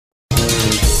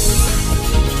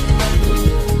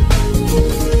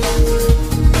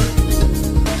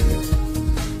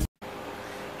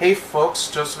Hey folks,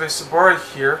 Sobora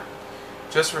here.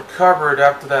 Just recovered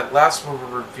after that last movie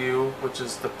review, which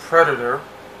is The Predator.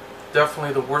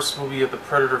 Definitely the worst movie of the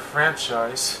Predator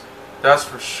franchise, that's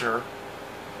for sure.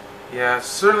 Yeah, it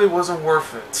certainly wasn't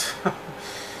worth it.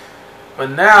 But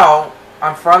now,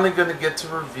 I'm finally going to get to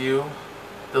review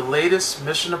the latest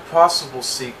Mission Impossible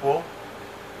sequel,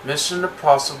 Mission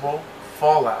Impossible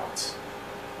Fallout.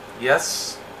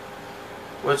 Yes,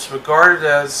 which regarded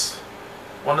as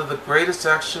one of the greatest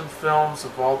action films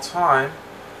of all time.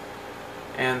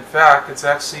 And in fact, it's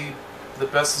actually the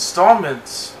best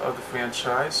installment of the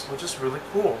franchise, which is really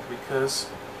cool because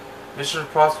Mission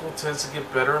Impossible tends to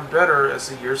get better and better as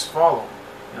the years follow.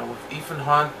 You know, with Ethan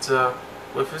Hunt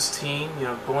with his team,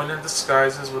 going in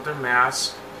disguises with their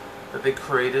masks that they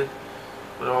created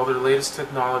with all their latest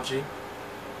technology.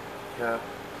 Yeah.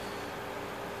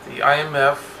 The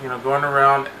IMF,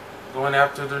 going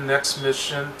after their next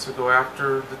mission to go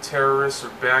after the terrorists or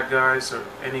bad guys or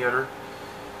any other.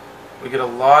 We get a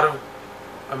lot of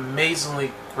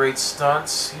amazingly great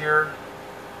stunts here,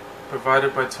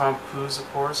 provided by Tom Cruise,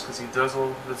 of course, because he does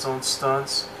all of his own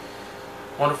stunts.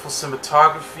 Wonderful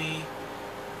cinematography,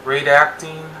 great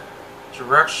acting,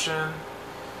 direction,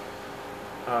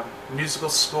 musical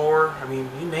score. I mean,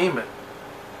 you name it.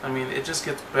 I mean, it just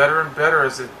gets better and better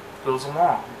as it goes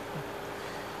along.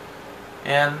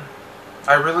 And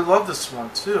I really love this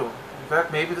one too. In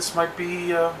fact, maybe this might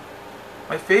be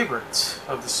my favorite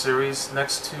of the series,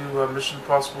 next to Mission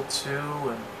Impossible 2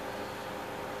 and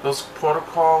Ghost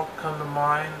Protocol come to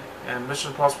mind, and Mission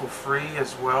Impossible 3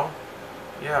 as well.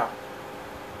 Yeah.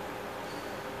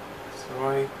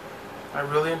 So I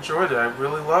really enjoyed it. I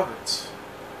really love it.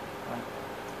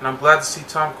 And I'm glad to see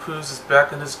Tom Cruise is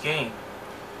back in his game.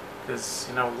 Because,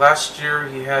 last year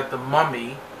he had The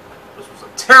Mummy, which was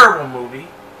a terrible movie.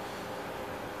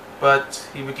 But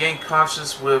he regained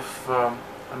conscious with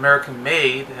American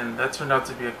Made, and that turned out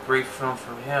to be a great film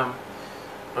for him.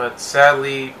 But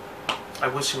sadly, I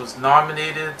wish he was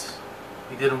nominated.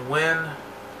 He didn't win.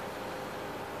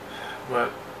 But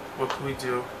what can we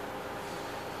do?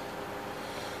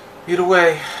 Either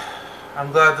way,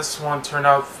 I'm glad this one turned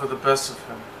out for the best of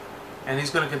him. And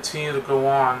he's going to continue to go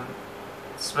on,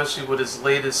 especially with his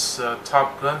latest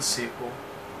Top Gun sequel.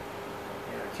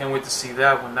 Yeah, I can't wait to see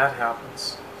that when that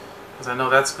happens, because I know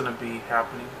that's going to be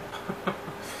happening.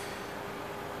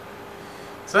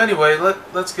 So anyway,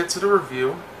 let's get to the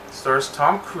review. It stars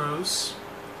Tom Cruise,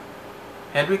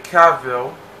 Henry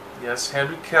Cavill. Yes,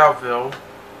 Henry Cavill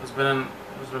has been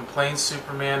playing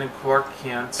Superman and Clark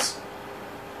Kent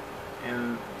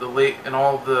in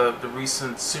all the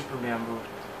recent Superman movies.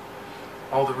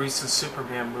 All the recent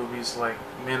Superman movies like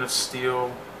Man of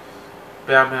Steel,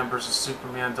 Batman vs.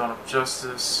 Superman, Dawn of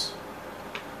Justice,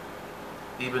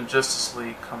 even Justice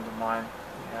League come to mind.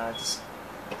 Yeah,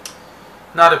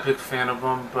 not a big fan of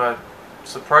him, but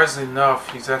surprisingly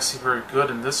enough, he's actually very good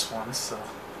in this one, so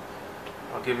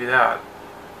I'll give you that.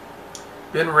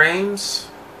 Ben Rhames,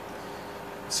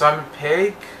 Simon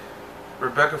Pegg,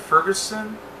 Rebecca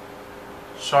Ferguson,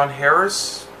 Sean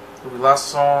Harris, who we last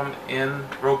saw him in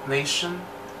Rogue Nation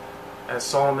as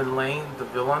Solomon Lane, the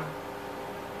villain.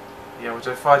 Yeah, which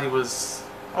I thought he was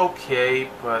okay,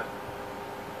 but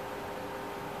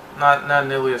not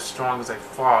nearly as strong as I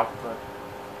thought, but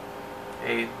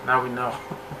hey, now we know.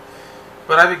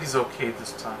 But I think he's okay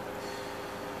this time.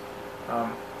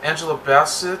 Angela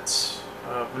Bassett,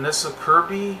 Vanessa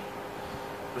Kirby,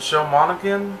 Michelle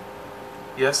Monaghan.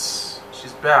 Yes,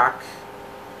 she's back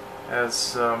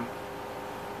as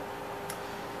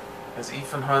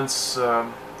Ethan Hunt's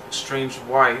estranged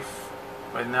wife.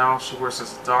 Right now she works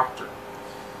as a doctor.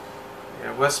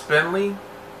 Yeah, Wes Bentley,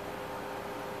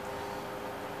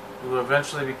 who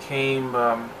eventually became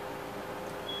her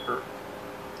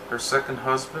second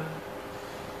husband.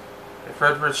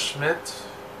 Frederick Schmidt,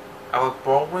 Alec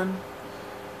Baldwin,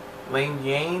 Lane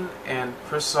Yane, and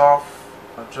Christoph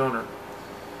Joner.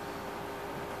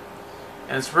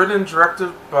 And it's written and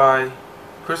directed by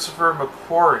Christopher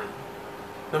McQuarrie.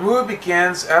 The movie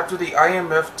begins after the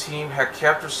IMF team had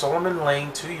captured Solomon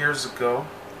Lane 2 years ago.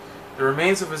 The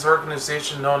remains of his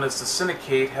organization known as the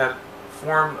Syndicate had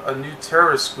formed a new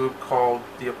terrorist group called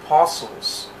the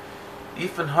Apostles.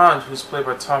 Ethan Hunt, who's played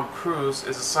by Tom Cruise,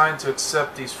 is assigned to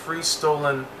accept these free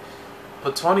stolen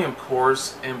plutonium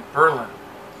cores in Berlin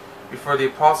before the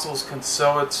Apostles can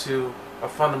sell it to a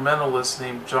fundamentalist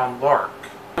named John Lark.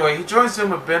 Anyway, he joins in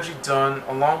with Benji Dunn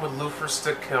along with Luther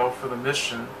Stickhell for the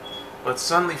mission, but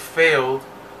suddenly failed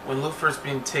when Luther is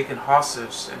being taken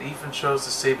hostage and Ethan chose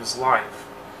to save his life,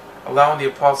 allowing the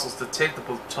Apostles to take the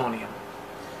plutonium.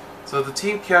 So the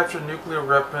team captured nuclear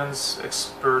weapons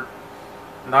expert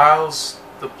Niles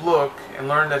the book and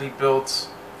learn that he built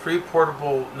 3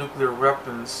 portable nuclear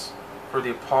weapons for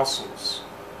the Apostles.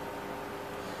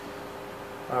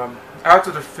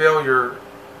 After the failure,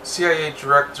 CIA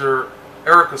Director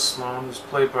Erica Sloan, who's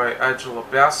played by Angela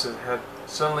Bassett, had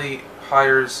suddenly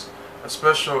hires a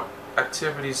Special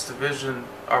Activities Division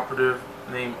operative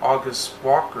named August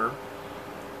Walker,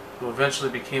 who eventually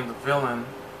became the villain,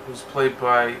 who's played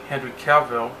by Henry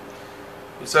Cavill,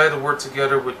 decided to work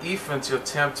together with Ethan to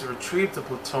attempt to retrieve the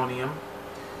plutonium.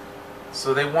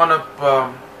 So they wound up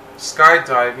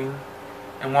skydiving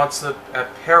and once up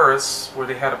at Paris, where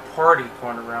they had a party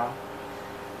going around,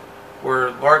 where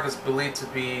Lark is believed to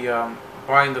be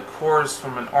buying the cores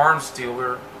from an arms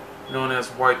dealer known as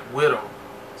White Widow.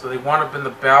 So they wound up in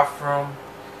the bathroom.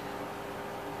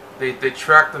 They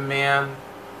tracked the man,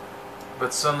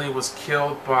 but suddenly was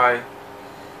killed by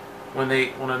when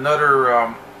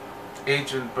another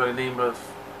agent by the name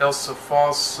of Elsa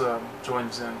Foss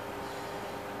joins in,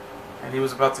 and he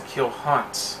was about to kill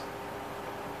Hunt.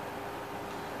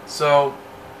 So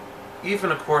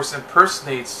Ethan, of course,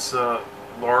 impersonates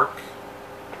Lark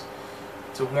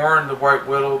to warn the White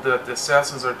Widow that the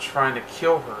assassins are trying to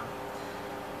kill her.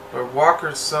 But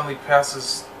Walker suddenly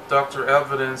passes Dr.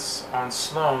 evidence on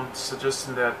Sloan,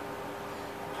 suggesting that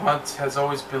Hunt has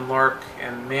always been Lark,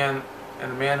 and the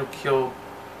man who killed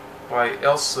by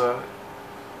Elsa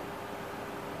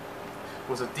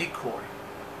was a decoy.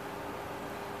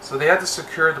 So they had to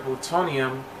secure the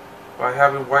plutonium by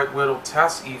having White Widow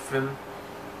task Ethan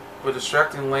with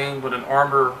distracting Lane with an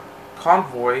armor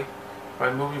convoy.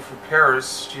 By moving from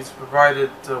Paris, she's provided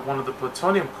one of the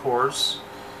plutonium cores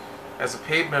as a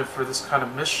payment for this kind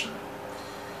of mission.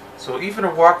 So Ethan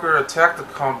and Walker attack the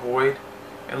convoy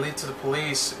and lead to the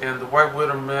police and the White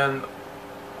Widow men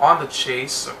on the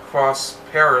chase across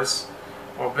Paris,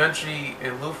 while Bentley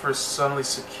and Lufer suddenly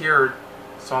secured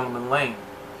Solomon Lane.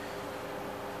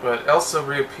 But Elsa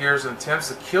reappears and attempts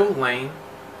to kill Lane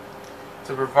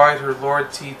to provide her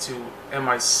loyalty to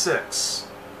MI6.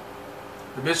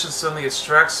 The mission suddenly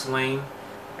extracts Lane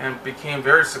and became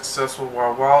very successful,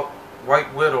 while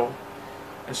White Widow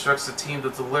instructs the team to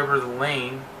deliver the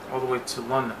Lane all the way to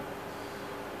London,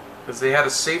 because they had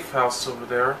a safe house over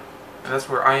there, and that's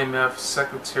where IMF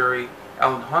Secretary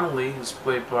Alan Hunley, who's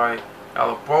played by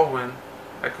Alec Baldwin,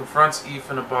 that confronts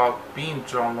Ethan about being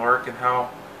John Lark and how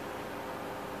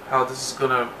this is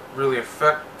going to really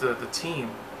affect the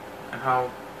team and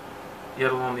how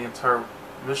yet alone the entire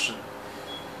mission.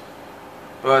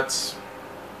 But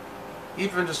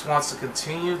Ethan just wants to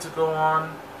continue to go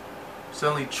on,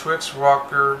 suddenly tricks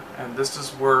Walker, and this is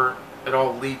where it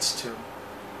all leads to.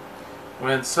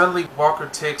 When suddenly Walker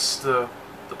takes the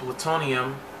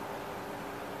plutonium,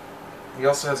 he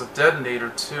also has a detonator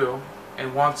too,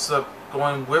 and winds up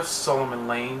going with Solomon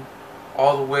Lane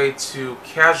all the way to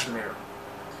Kashmir.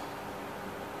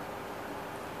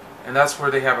 And that's where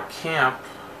they have a camp,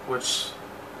 which,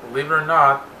 believe it or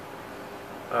not,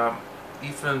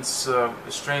 Ethan's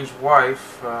estranged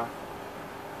wife,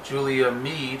 Julia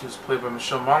Mead, who's played by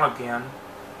Michelle Monaghan,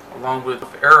 along with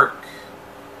Eric,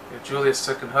 Julia's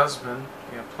second husband,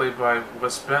 played by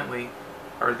Wes Bentley,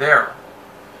 are there.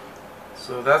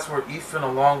 So that's where Ethan,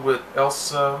 along with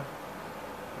Elsa,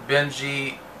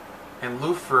 Benji, and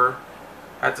Lufer,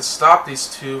 had to stop these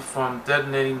two from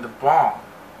detonating the bomb.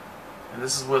 And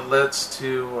this is what leads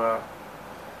to a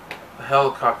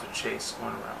helicopter chase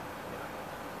going around.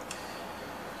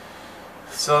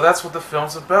 So that's what the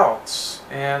film's about,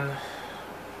 and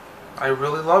I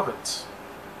really love it.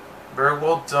 Very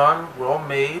well done, well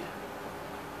made.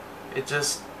 It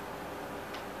just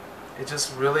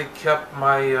really kept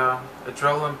my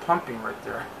adrenaline pumping right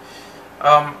there.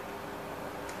 Of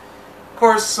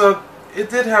course, it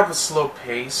did have a slow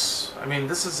pace. I mean,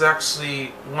 this is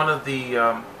actually one of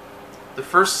the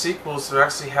first sequels to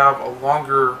actually have a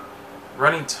longer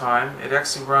running time. It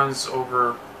actually runs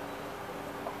over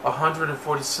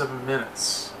 147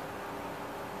 minutes.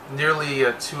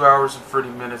 Nearly 2 hours and 30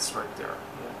 minutes right there.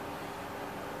 Yeah.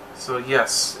 So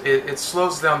yes, it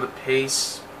slows down the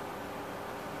pace,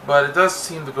 but it does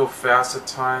seem to go fast at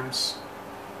times.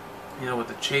 With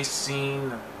the chase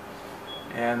scene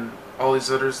and all these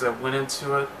others that went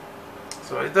into it.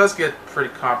 So it does get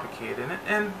pretty complicated,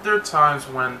 and there are times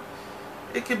when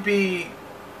it could be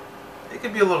a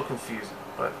little confusing,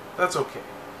 but that's okay.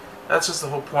 That's just the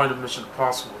whole point of Mission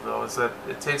Impossible, though, is that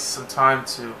it takes some time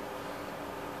to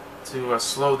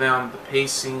slow down the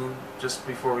pacing just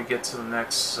before we get to the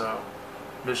next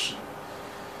mission.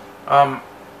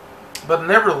 But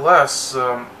nevertheless,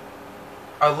 I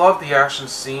love the action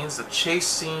scenes, the chase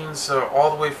scenes all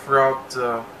the way throughout.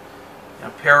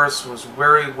 Paris was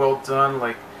very well done.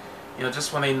 Like, You know,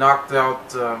 just when they knocked out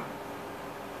the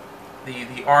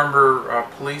armor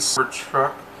police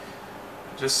truck,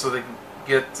 just so they can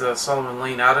get Solomon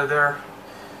Lane out of there.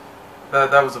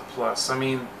 That was a plus. I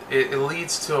mean, it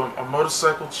leads to a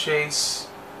motorcycle chase.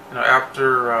 You know,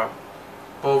 after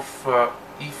both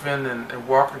Ethan and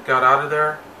Walker got out of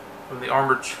there from the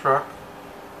armored truck.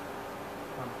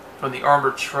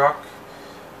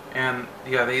 And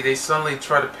yeah, they suddenly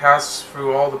try to pass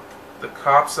through all the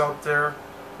cops out there,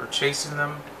 or chasing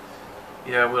them.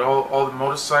 Yeah, with all the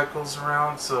motorcycles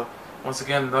around. So once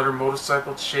again, another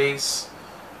motorcycle chase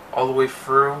all the way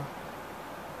through,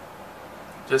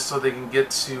 just so they can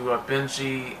get to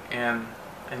Benji and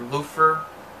Luther,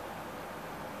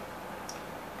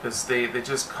 because they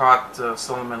just caught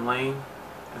Solomon Lane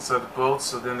inside the boat.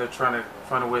 So then they're trying to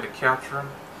find a way to capture him.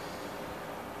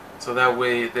 So that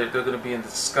way they're going to be in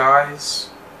disguise.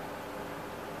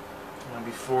 And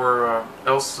before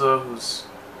Elsa, who's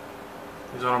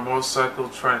on a motorcycle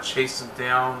trying to chase him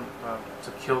down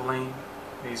to kill Lane.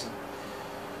 Amazing.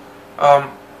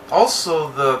 Also,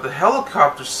 the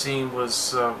helicopter scene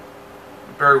was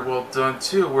very well done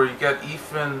too, where you got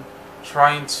Ethan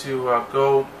trying to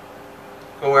go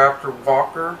after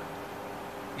Walker.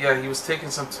 Yeah, he was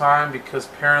taking some time because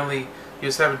apparently he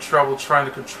was having trouble trying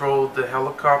to control the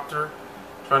helicopter,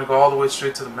 trying to go all the way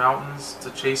straight to the mountains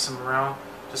to chase him around,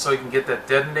 just so he can get that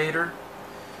detonator.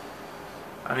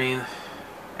 I mean,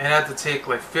 it had to take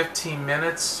like 15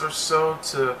 minutes or so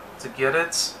to get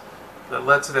it. That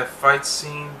led to that fight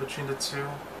scene between the two.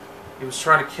 He was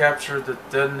trying to capture the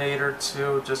detonator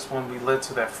too, just when we led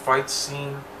to that fight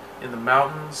scene in the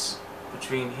mountains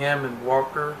between him and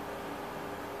Walker,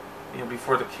 you know,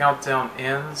 before the countdown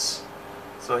ends.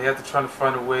 So he had to try to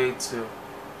find a way to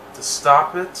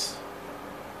stop it.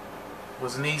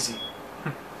 Wasn't easy.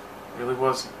 Really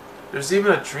wasn't. There's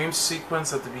even a dream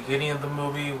sequence at the beginning of the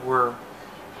movie where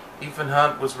Ethan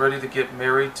Hunt was ready to get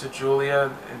married to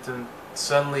Julia, and then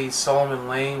suddenly Solomon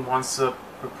Lane winds up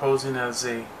proposing as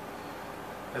a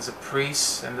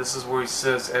priest, and this is where he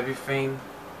says everything.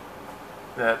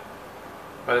 That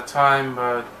by the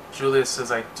time Julia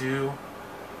says "I do,"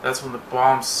 that's when the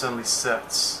bomb suddenly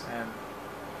sets, and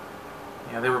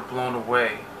you know, they were blown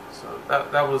away. So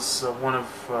that was one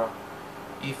of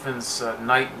Ethan's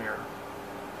nightmare,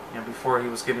 you know, before he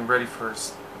was getting ready for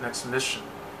his next mission.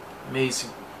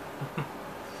 Amazing.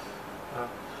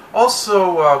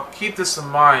 Also, keep this in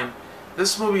mind.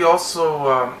 This movie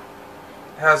also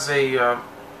has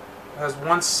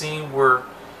one scene where,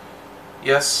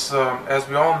 yes, as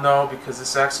we all know, because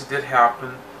this actually did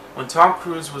happen, when Tom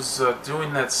Cruise was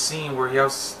doing that scene where he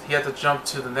had to jump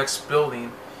to the next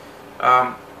building,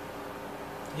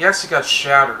 he actually got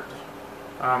shattered.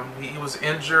 He was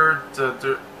injured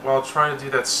while trying to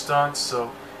do that stunt,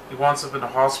 so he winds up in the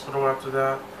hospital after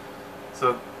that.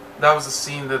 So that was the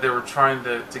scene that they were trying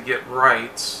to get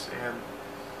right, and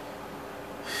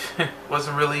it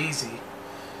wasn't really easy.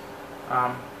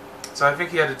 So I think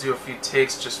he had to do a few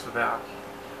takes just for that.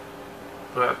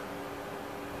 But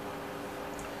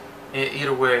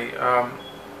either way,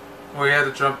 where he had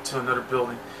to jump to another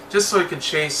building, just so he can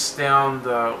chase down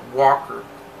the Walker.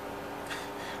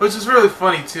 Which is really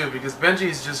funny too, because Benji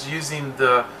is just using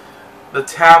the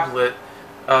tablet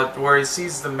where he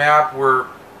sees the map where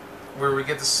we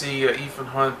get to see Ethan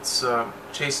Hunt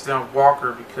chase down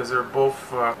Walker, because they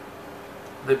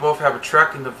both have a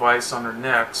tracking device on their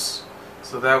necks,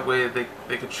 so that way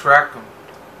they could track him.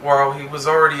 While he was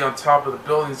already on top of the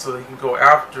building, so he can go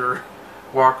after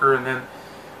Walker, and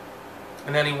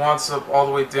then he winds up all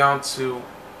the way down to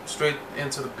straight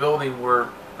into the building where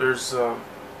there's an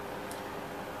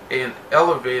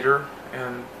elevator,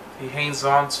 and he hangs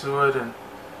on to it, and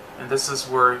this is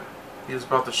where he was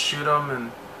about to shoot him,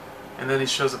 and then he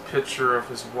shows a picture of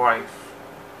his wife,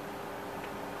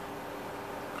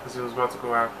 because he was about to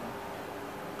go after him.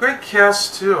 Great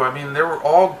cast too. I mean, they were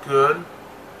all good.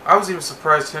 I was even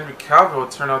surprised Henry Cavill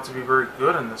turned out to be very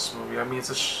good in this movie. I mean,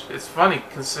 it's funny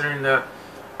considering that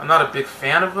I'm not a big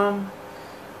fan of him.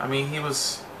 I mean,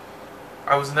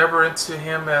 I was never into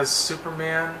him as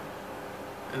Superman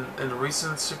in the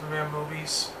recent Superman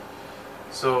movies.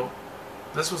 So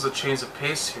this was a change of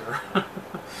pace here.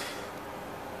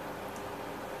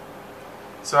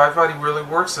 So I thought he really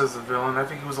works as the villain. I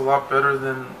think he was a lot better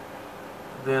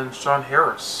than Sean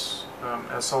Harris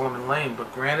as Solomon Lane.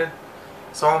 But granted,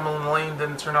 Solomon Lane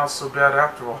didn't turn out so bad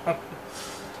after all.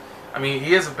 I mean,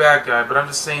 he is a bad guy, but I'm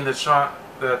just saying that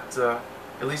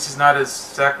at least he's not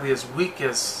exactly as weak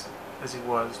as he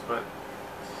was.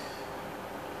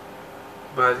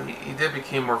 But he did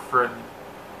become more threatening,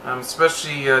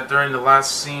 especially during the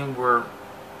last scene where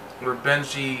where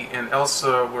Benji and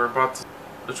Elsa were about to,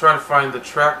 they're trying to find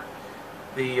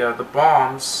the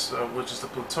bombs, which is the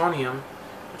plutonium.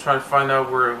 They're trying to find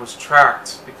out where it was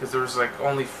tracked, because there was like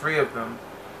only 3 of them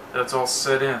that's all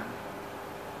set in.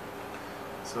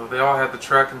 So they all had the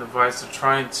tracking device. They're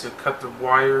trying to cut the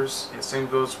wires. The same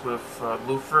goes with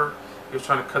Lufer. He was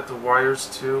trying to cut the wires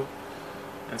too.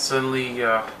 And suddenly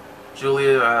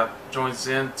Julia joins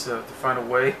in to find a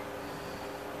way.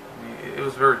 I mean, it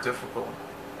was very difficult.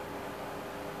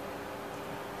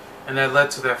 And that led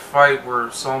to that fight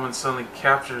where Solomon suddenly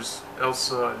captures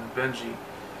Elsa and Benji.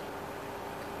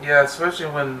 Yeah, especially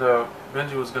when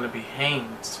Benji was going to be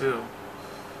hanged too.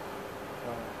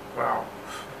 Wow.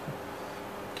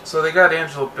 So they got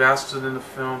Angela Bassett in the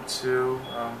film too,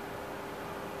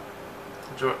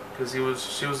 because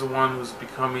she was the one who was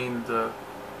becoming the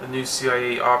new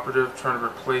CIA operative, trying to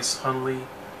replace Hunley.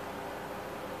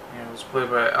 And it was played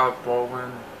by Alec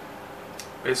Baldwin.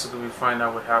 Basically, we find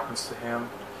out what happens to him,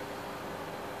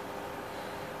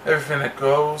 everything that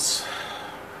goes.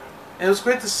 And it was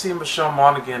great to see Michelle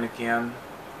Monaghan again,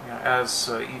 as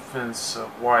Ethan's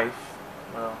wife,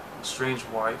 estranged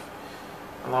wife,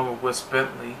 along with Wes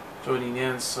Bentley joining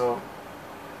in. So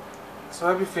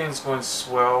everything's going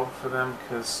swell for them,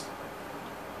 because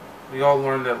we all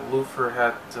learned that Lufer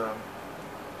had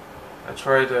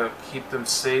tried to keep them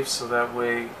safe so that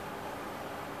way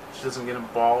she doesn't get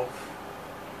involved.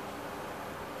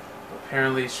 But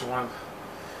apparently she wants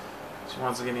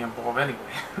to get involved anyway.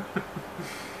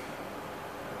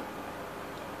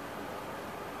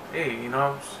 Hey,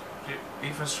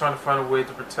 Ethan's trying to find a way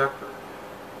to protect her.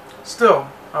 Still,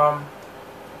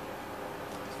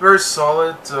 it's very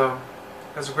solid.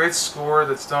 Has a great score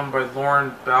that's done by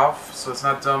Lauren Balfe, so it's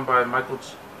not done by Michael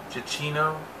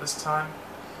Giacchino this time.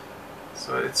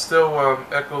 So it still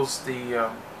echoes the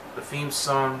theme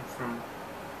song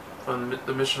from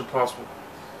the Mission Impossible,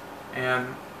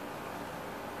 and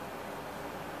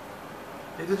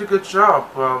they did a good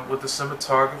job with the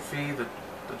cinematography, the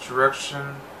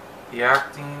direction, the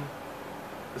acting,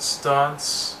 the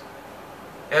stunts,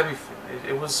 everything.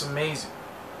 It was amazing.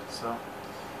 So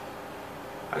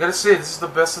I gotta say, this is the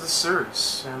best of the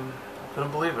series, and I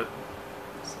couldn't believe it.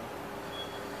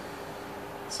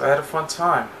 So I had a fun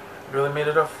time. Really made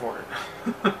it up for it.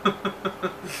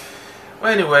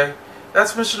 Well, anyway,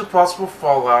 that's Mission Impossible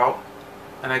Fallout,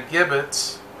 and I give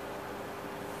it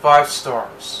 5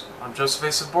 stars. I'm Joseph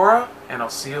Sobora, and I'll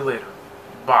see you later.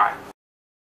 Bye.